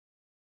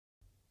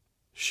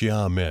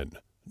Xiamen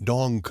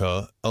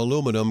Dongke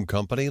Aluminum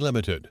Company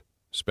Limited,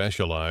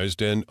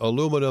 specialized in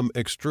aluminum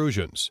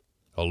extrusions,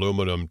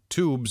 aluminum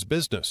tubes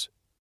business.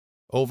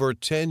 Over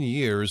 10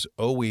 years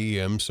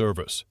OEM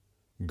service.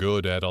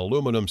 Good at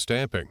aluminum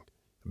stamping,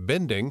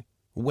 bending,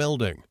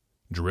 welding,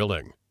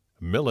 drilling,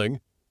 milling,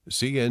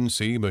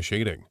 CNC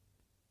machining.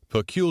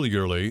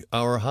 Peculiarly,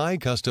 our high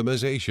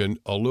customization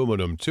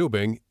aluminum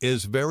tubing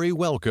is very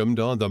welcomed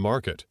on the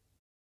market.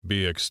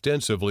 Be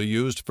extensively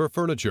used for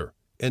furniture,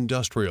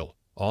 industrial,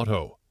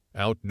 auto,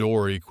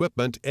 outdoor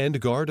equipment,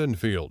 and garden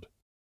field.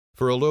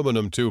 For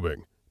aluminum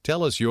tubing,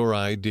 tell us your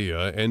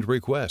idea and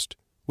request.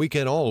 We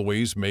can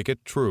always make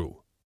it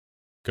true.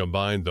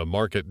 Combine the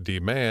market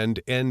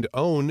demand and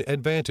own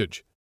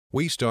advantage.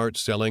 We start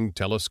selling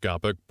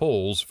telescopic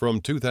poles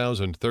from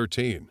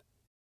 2013.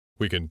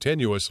 We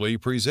continuously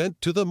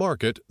present to the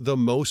market the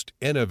most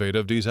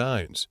innovative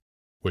designs,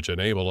 which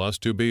enable us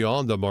to be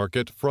on the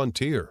market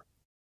frontier.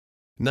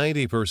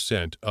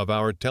 90% of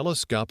our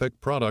telescopic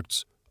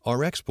products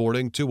are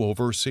exporting to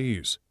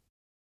overseas.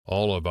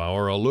 All of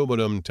our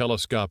aluminum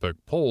telescopic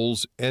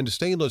poles and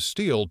stainless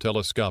steel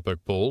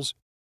telescopic poles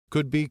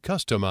could be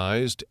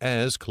customized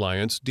as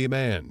clients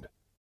demand.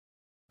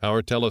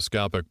 Our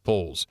telescopic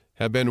poles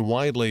have been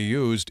widely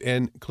used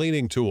in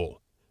cleaning tool,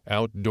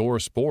 outdoor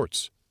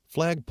sports,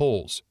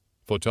 flagpoles,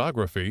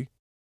 photography,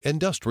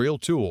 industrial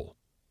tool.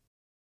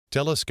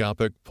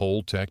 Telescopic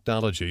pole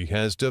technology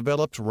has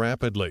developed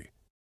rapidly,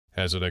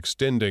 as an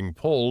extending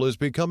pole is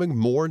becoming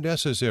more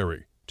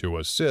necessary to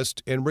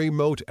assist in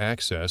remote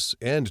access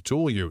and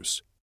tool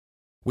use.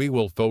 We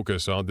will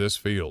focus on this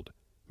field.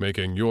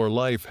 Making your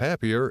life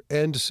happier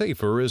and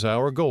safer is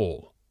our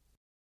goal.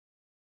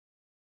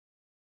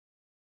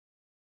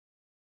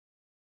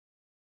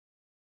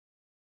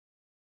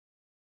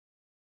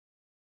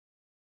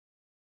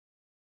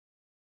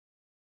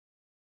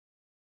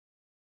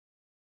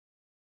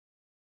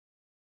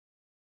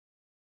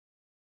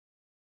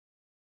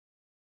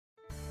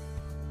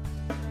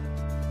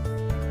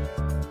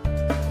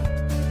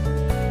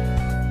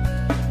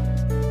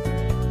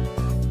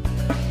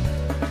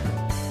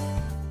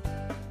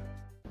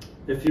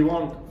 If you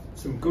want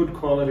some good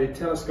quality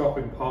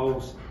telescopic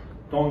poles,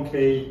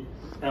 Dongke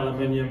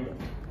aluminium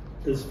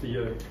is for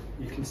you.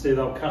 You can see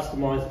they'll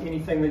customize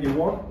anything that you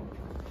want.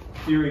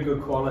 Very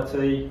good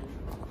quality,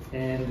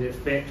 and their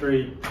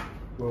factory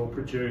will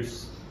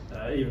produce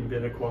even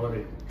better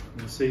quality.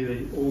 You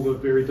see all the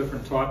very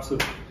different types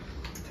of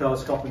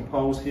telescopic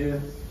poles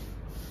here.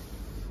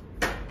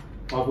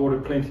 I've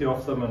ordered plenty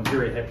of them and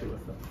very happy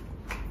with them.